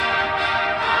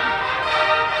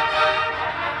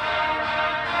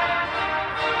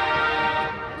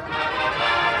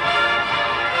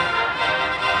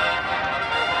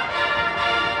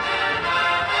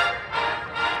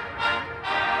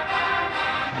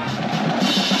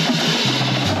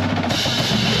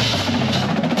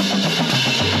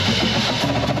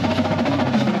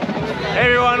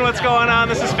what's going on?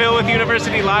 This is Phil with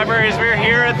University Libraries. We're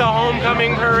here at the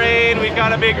homecoming parade. We've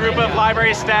got a big group of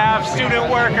library staff, student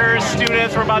workers,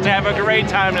 students. We're about to have a great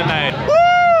time tonight.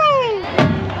 Woo!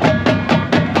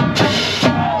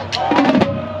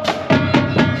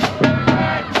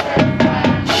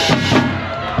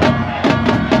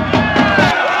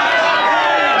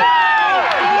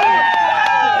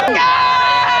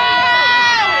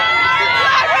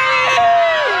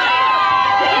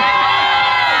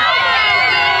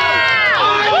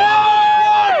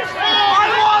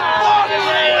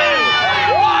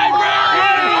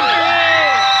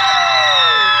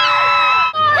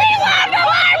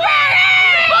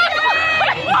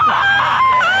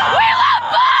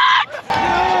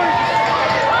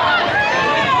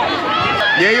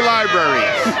 Yay,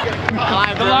 libraries!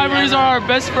 The libraries are our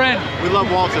best friend. We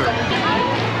love Walter.